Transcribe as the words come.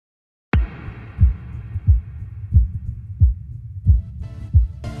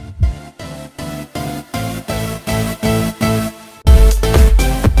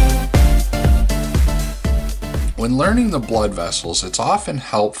When learning the blood vessels, it's often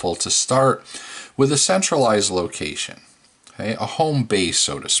helpful to start with a centralized location, okay? A home base,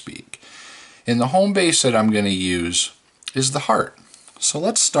 so to speak. And the home base that I'm going to use is the heart. So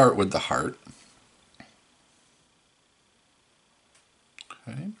let's start with the heart.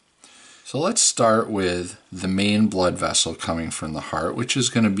 Okay. So let's start with the main blood vessel coming from the heart, which is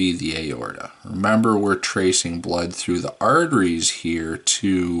going to be the aorta. Remember, we're tracing blood through the arteries here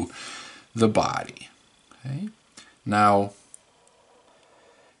to the body. Okay. Now,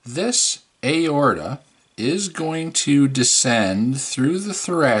 this aorta is going to descend through the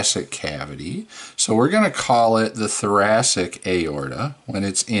thoracic cavity. So we're going to call it the thoracic aorta when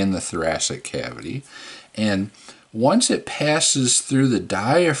it's in the thoracic cavity. And once it passes through the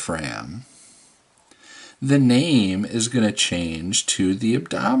diaphragm, the name is going to change to the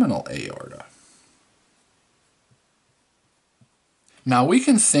abdominal aorta. Now we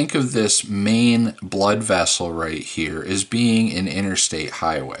can think of this main blood vessel right here as being an interstate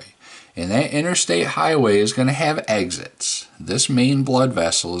highway. And that interstate highway is going to have exits. This main blood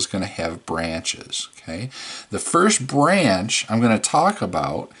vessel is going to have branches. Okay? The first branch I'm going to talk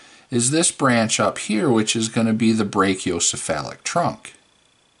about is this branch up here, which is going to be the Brachiocephalic Trunk.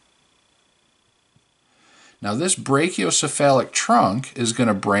 Now this Brachiocephalic Trunk is going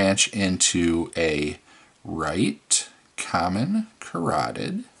to branch into a right common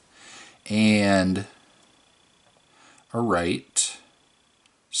carotid and a right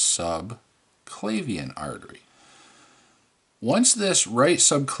subclavian artery. Once this right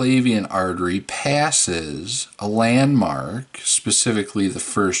subclavian artery passes a landmark, specifically the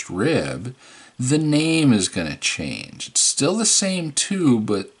first rib, the name is going to change. It's still the same tube,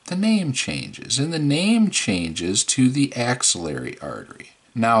 but the name changes, and the name changes to the axillary artery.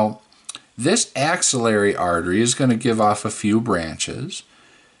 Now, this axillary artery is going to give off a few branches.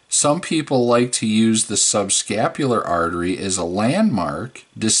 Some people like to use the subscapular artery as a landmark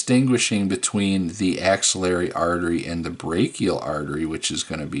distinguishing between the axillary artery and the brachial artery, which is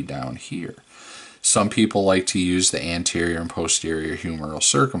going to be down here. Some people like to use the anterior and posterior humeral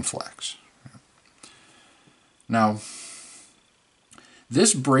circumflex. Now,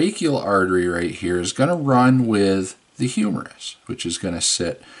 this brachial artery right here is going to run with the humerus, which is going to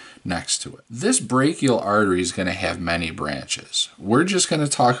sit next to it. This brachial artery is going to have many branches. We're just going to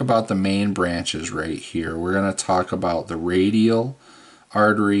talk about the main branches right here. We're going to talk about the radial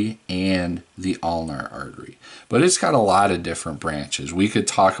artery and the ulnar artery. But it's got a lot of different branches. We could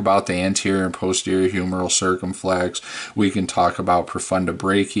talk about the anterior and posterior humeral circumflex. We can talk about profunda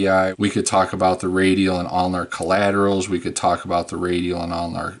brachii. We could talk about the radial and ulnar collaterals. We could talk about the radial and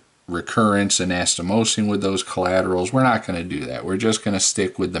ulnar recurrence and anastomosing with those collaterals. We're not going to do that. We're just going to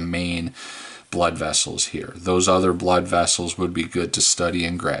stick with the main blood vessels here. Those other blood vessels would be good to study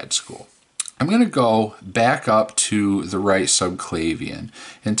in grad school. I'm going to go back up to the right subclavian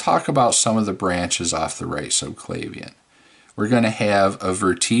and talk about some of the branches off the right subclavian. We're going to have a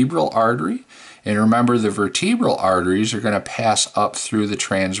vertebral artery, and remember the vertebral arteries are going to pass up through the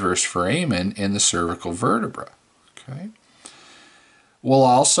transverse foramen in the cervical vertebra. Okay. We'll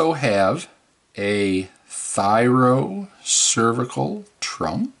also have a thyrocervical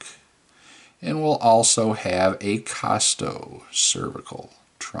trunk, and we'll also have a costocervical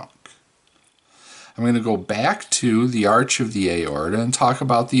trunk. I'm going to go back to the arch of the aorta and talk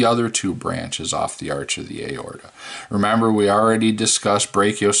about the other two branches off the arch of the aorta. Remember, we already discussed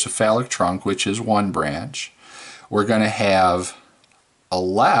brachiocephalic trunk, which is one branch. We're going to have a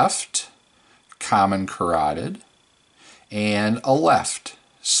left common carotid and a left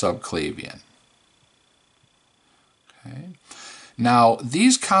subclavian. Okay. Now,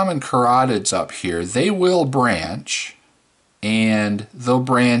 these common carotids up here, they will branch, and they'll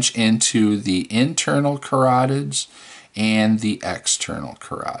branch into the internal carotids and the external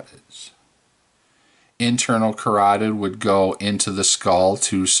carotids. Internal carotid would go into the skull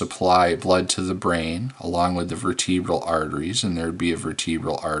to supply blood to the brain, along with the vertebral arteries, and there'd be a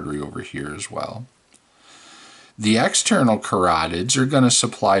vertebral artery over here as well. The external carotids are going to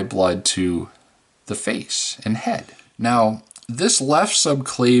supply blood to the face and head. Now, this left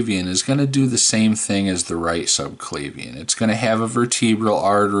subclavian is going to do the same thing as the right subclavian. It's going to have a vertebral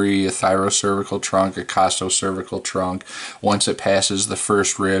artery, a thyrocervical trunk, a costocervical trunk. Once it passes the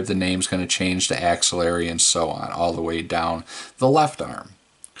first rib, the name's going to change to axillary and so on, all the way down the left arm.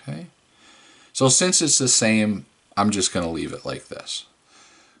 Okay? So since it's the same, I'm just going to leave it like this.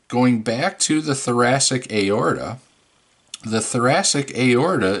 Going back to the thoracic aorta, the thoracic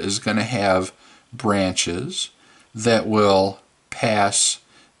aorta is going to have branches that will pass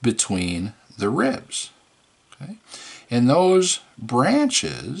between the ribs. Okay? And those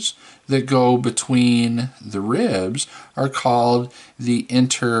branches, that go between the ribs are called the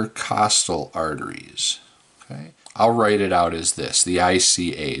intercostal arteries. Okay? I'll write it out as this, the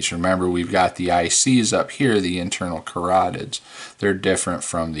ICAs. Remember, we've got the ICs up here, the internal carotids. They're different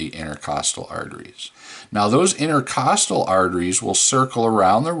from the intercostal arteries. Now, those intercostal arteries will circle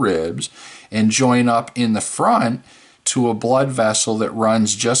around the ribs and join up in the front to a blood vessel that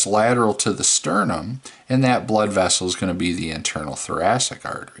runs just lateral to the sternum, and that blood vessel is going to be the internal thoracic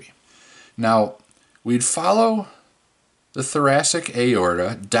artery. Now, we'd follow the thoracic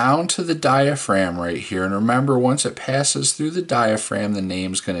aorta down to the diaphragm right here, and remember, once it passes through the diaphragm, the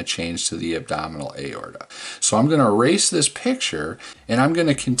name's going to change to the abdominal aorta. So I'm going to erase this picture, and I'm going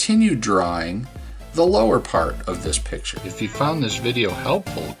to continue drawing the lower part of this picture. If you found this video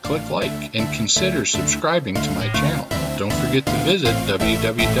helpful, click like and consider subscribing to my channel. Don't forget to visit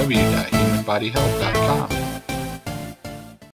www.humanbodyhealth.com.